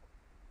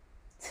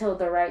till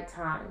the right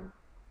time.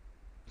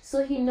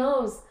 So he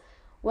knows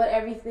what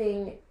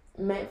everything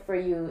meant for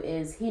you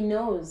is. He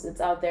knows it's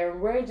out there.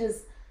 We're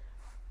just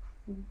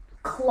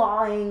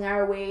clawing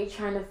our way,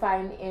 trying to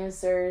find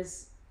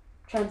answers,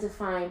 trying to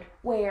find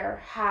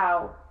where,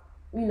 how,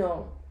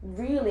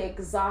 really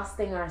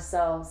exhausting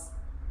ourselves.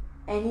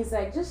 And he's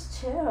like,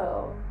 just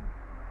chill.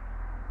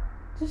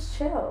 Just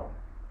chill.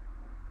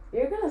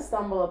 You're going to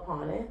stumble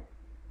upon it.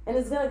 And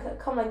it's going to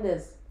come like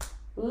this.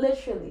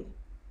 Literally.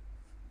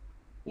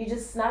 You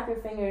just snap your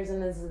fingers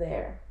and it's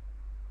there.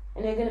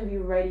 And you're going to be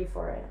ready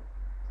for it.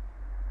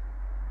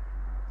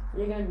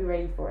 You're going to be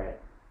ready for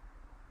it.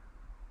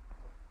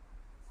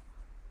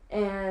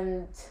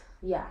 And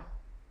yeah.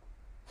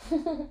 I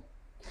feel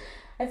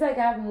like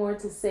I have more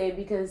to say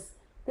because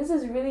this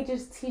is really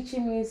just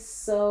teaching me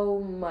so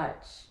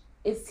much.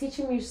 It's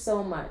teaching me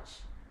so much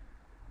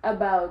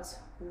about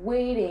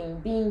waiting,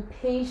 being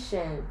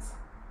patient,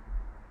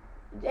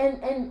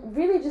 and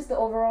really just the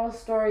overall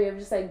story of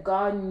just like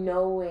God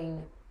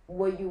knowing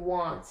what you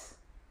want,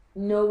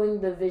 knowing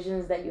the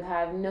visions that you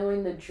have,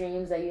 knowing the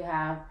dreams that you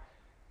have,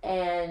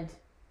 and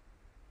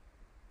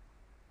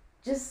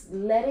just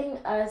letting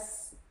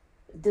us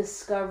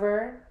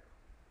discover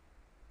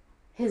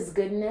his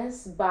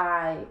goodness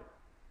by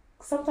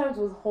sometimes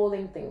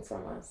withholding things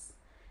from us.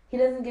 He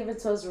doesn't give it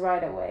to us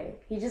right away.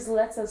 He just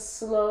lets us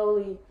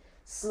slowly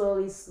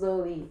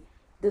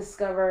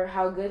discover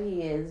how good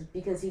he is,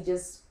 because he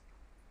just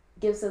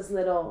gives us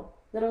little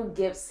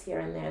gifts here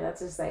and there.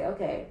 That's just like,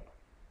 okay,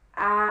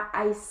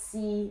 I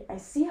see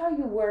how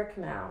you work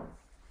now.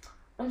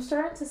 I'm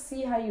starting to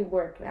see how you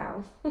work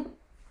now.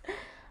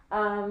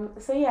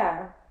 So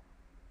yeah,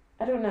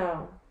 I don't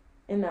know.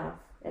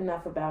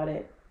 Enough about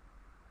it.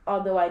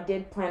 Although I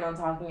did plan on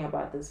talking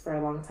about this for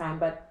a long time,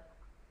 but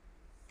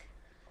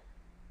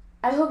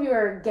I hope you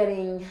are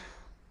getting,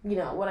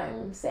 what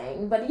I'm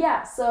saying. But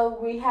yeah, so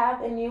we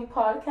have a new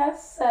podcast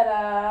set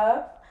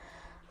up.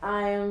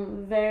 I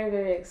am very,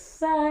 very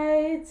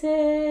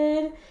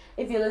excited.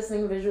 If you're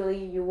listening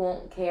visually, you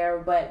won't care,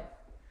 but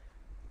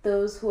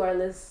those who are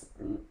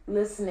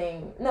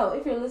listening,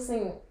 if you're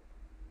listening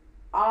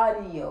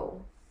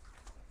audio,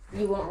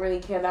 you won't really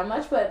care that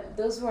much, but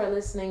those who are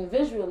listening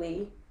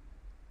visually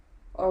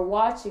or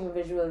watching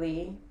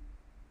visually,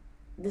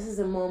 this is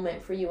a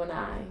moment for you and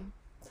I,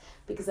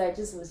 because I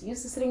just was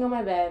used to sitting on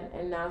my bed,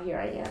 and now here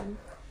I am,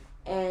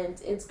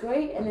 and it's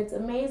great and it's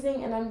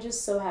amazing, and I'm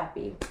just so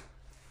happy.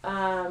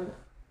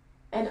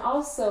 And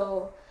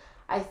also,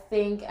 I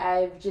think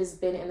I've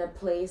just been in a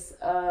place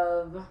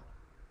of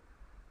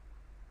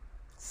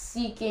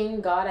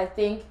seeking God. I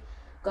think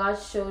God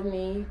showed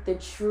me the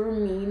true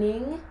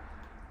meaning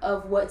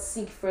of what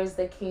seek first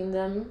the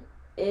kingdom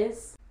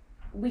is.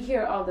 We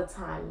hear it all the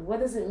time. What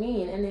does it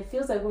mean? And it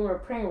feels like when we're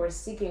praying, we're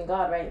seeking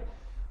God, right?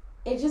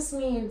 It just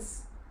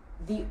means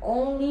the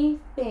only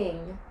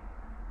thing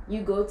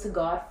you go to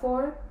God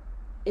for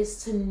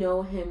is to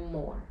know him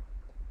more.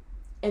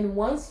 And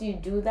once you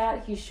do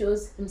that, he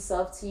shows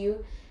himself to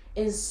you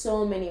in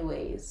so many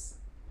ways.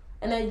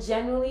 And I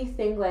genuinely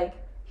think like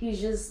he's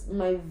just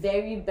my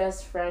very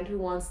best friend who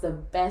wants the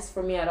best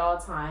for me at all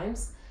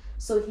times.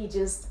 So he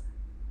just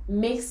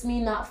makes me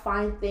not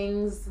find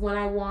things when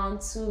I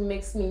want to,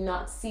 makes me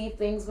not see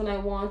things when I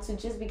want to,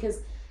 just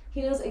because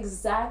he knows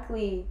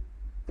exactly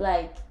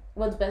like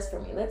what's best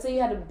for me. Let's say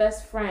you had a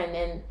best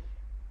friend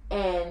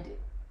and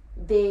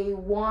they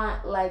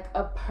want like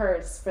a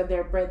purse for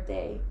their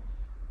birthday,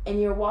 and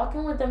you're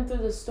walking with them through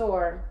the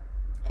store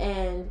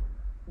and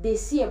they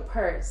see a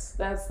purse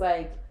that's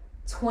like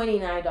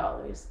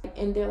 $29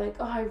 and they're like,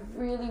 oh, I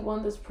really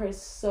want this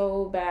purse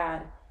so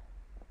bad.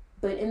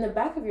 But in the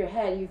back of your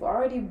head, you've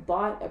already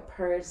bought a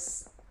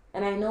purse.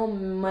 And I know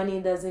money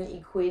doesn't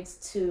equate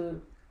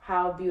to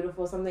how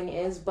beautiful something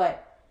is,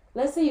 but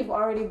let's say you've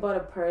already bought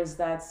a purse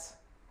that's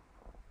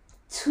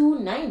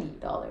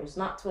 $290,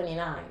 not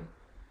 $29.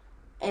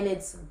 And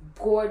it's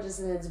gorgeous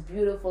and it's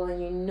beautiful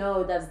and you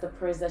know that's the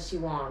purse that she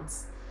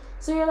wants.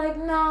 So you're like,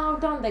 no,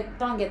 don't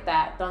get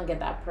that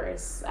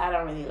purse. I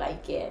don't really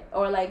like it.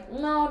 Or like,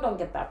 no, don't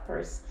get that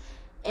purse.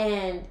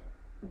 And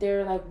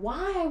they're like,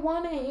 why? I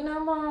want it, you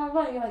know, blah, blah,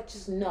 blah. You're like,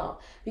 just no.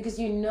 Because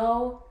you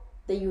know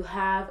that you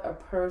have a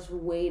purse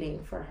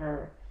waiting for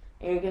her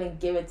and you're going to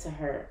give it to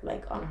her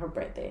like on her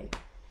birthday.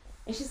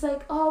 And she's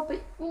like, oh,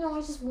 but you know, I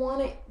just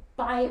want to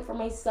buy it for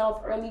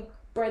myself, early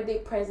birthday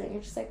present. And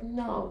you're just like,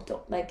 no,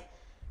 don't, like,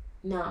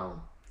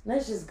 no,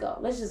 let's just go.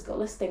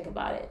 Let's think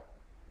about it.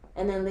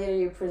 And then later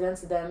you present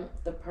to them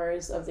the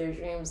purse of their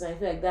dreams. And I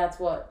feel like that's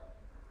what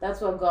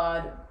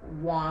God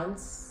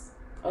wants,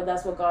 or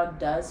that's what God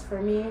does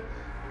for me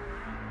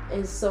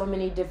in so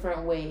many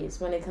different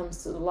ways when it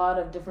comes to a lot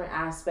of different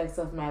aspects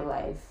of my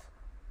life.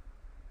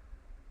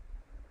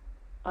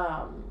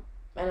 And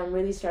I'm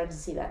really starting to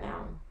see that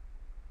now.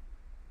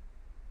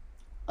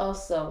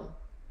 Also,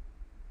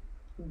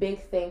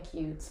 big thank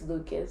you to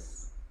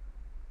Lucas.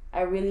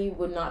 I really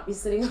would not be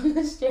sitting on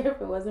this chair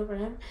if it wasn't for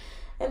him.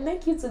 And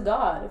thank you to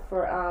God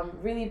for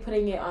really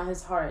putting it on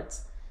his heart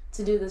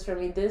to do this for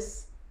me.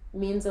 This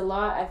means a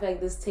lot. I feel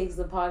like this takes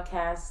the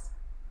podcast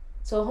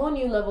to a whole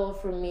new level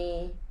for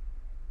me,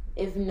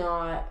 if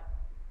not,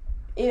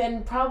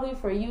 and probably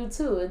for you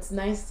too. It's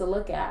nice to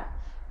look at.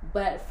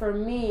 But for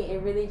me,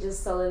 it really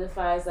just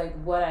solidifies like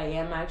what I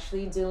am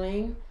actually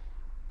doing.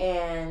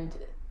 And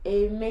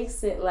it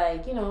makes it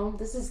like, you know,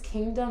 this is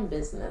kingdom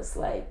business.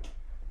 Like,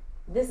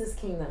 this is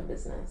kingdom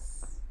business.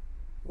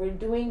 We're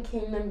doing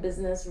kingdom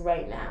business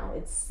right now.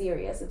 It's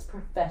serious. It's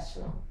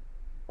professional.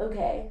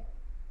 Okay.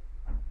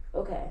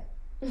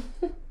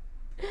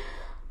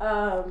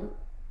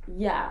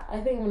 Yeah,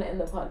 I think I'm going to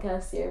end the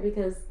podcast here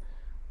because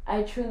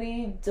I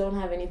truly don't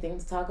have anything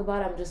to talk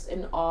about. I'm just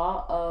in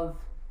awe of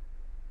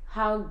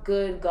how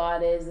good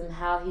God is and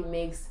how he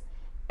makes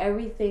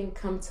everything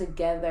come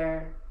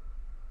together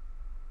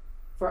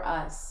for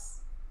us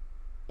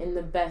in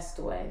the best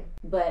way.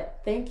 But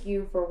thank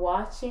you for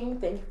watching.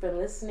 Thank you for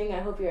listening. I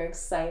hope you're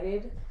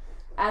excited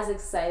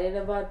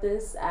about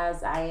this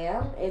as I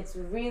am. It's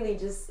really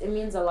just, it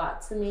means a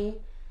lot to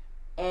me.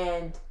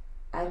 And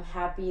I'm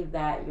happy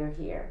that you're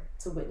here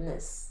to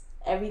witness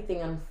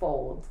everything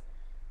unfold.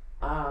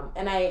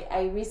 And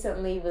I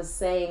recently was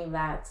saying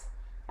that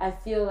I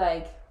feel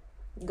like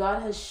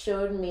God has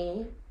showed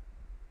me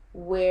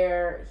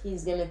where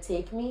he's going to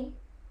take me.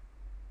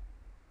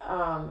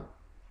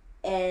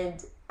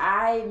 And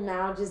I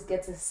now just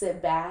get to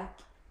sit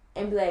back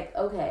and be like,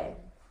 okay,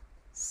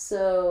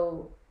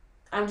 so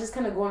I'm just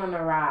kind of going on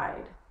a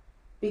ride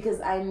because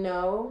I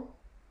know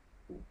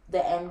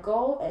the end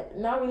goal,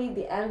 and not really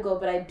the end goal,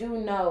 but I do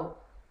know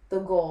the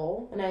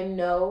goal, and I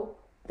know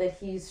that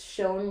he's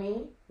shown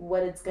me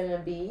what it's going to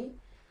be.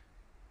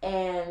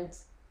 And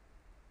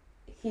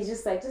he's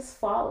just like, just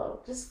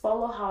follow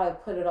how I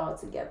put it all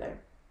together.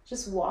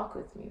 Just walk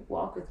with me.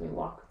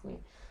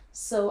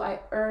 So I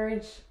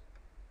urge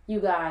you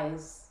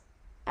guys,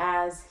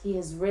 as he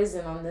has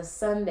risen on this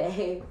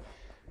Sunday,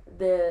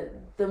 the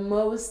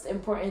most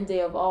important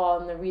day of all,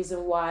 and the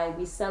reason why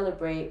we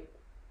celebrate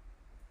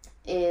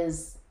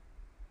is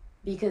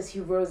because he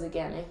rose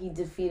again and he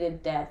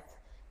defeated death.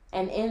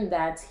 And in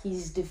that,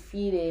 he's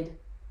defeated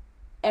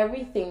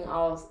everything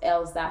else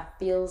that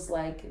feels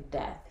like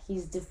death.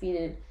 He's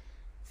defeated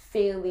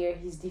failure,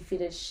 he's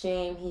defeated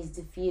shame, he's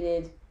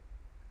defeated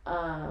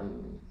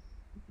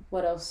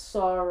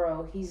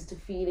sorrow, he's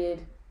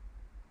defeated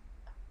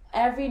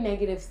every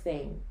negative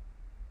thing.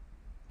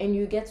 And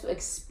you get to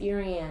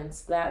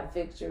experience that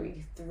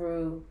victory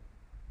through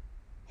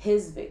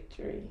his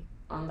victory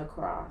on the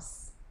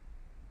cross.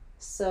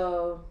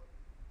 So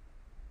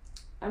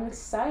I'm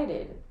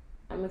excited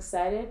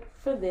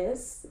for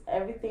this,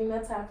 everything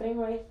that's happening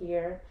right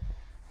here.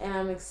 And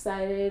I'm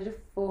excited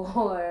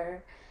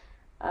for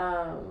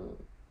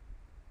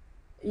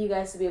you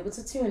guys to be able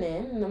to tune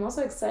in. And I'm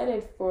also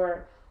excited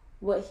for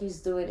what he's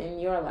doing in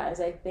your lives.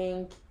 I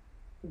think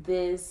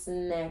this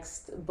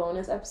next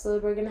bonus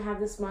episode we're going to have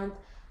this month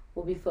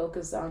will be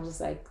focused on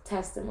just like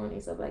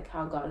testimonies of like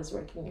how God is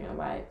working in your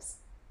lives.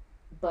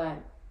 But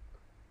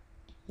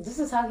this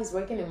is how he's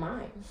working in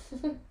mine.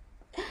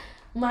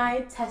 My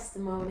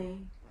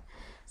testimony.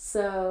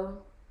 So,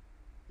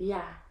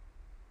 yeah.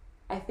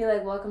 I feel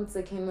like Welcome to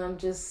the Kingdom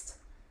just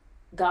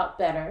got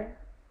better.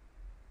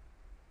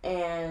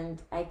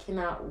 And I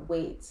cannot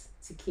wait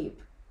to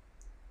keep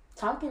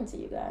talking to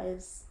you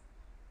guys.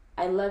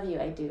 I love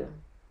you, I do.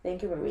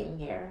 Thank you for being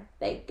here.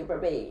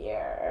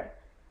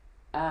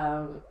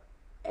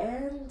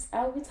 And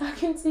I'll be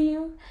talking to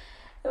you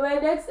in my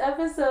next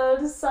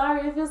episode.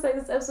 Sorry, it feels like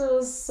this episode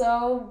was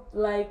so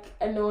like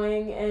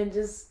annoying and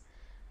just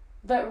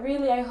But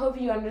really, I hope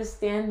you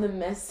understand the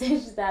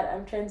message that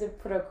I'm trying to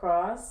put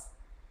across.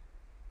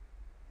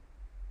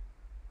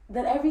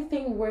 That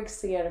everything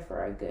works together for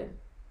our good.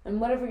 And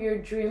whatever you're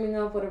dreaming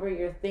of, whatever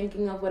you're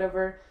thinking of,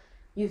 whatever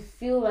you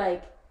feel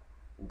like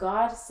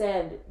God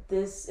said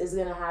this is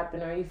gonna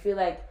happen, or you feel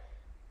like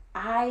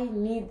I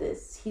need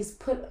this. He's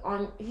put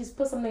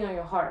something on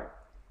your heart.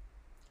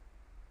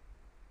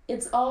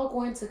 It's all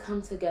going to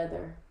come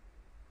together.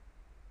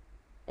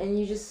 And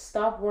you just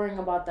stop worrying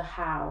about the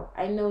how.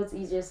 I know it's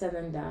easier said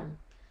than done,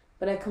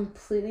 but I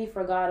completely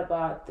forgot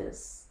about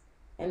this.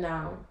 And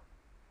now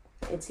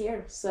it's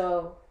here.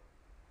 So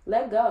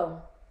let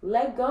go.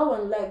 Let go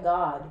and let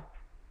God.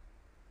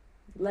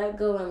 Let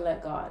go and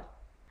let God.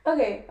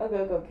 Okay.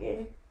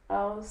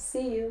 I'll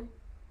see you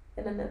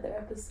in another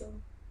episode.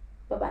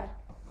 Bye-bye.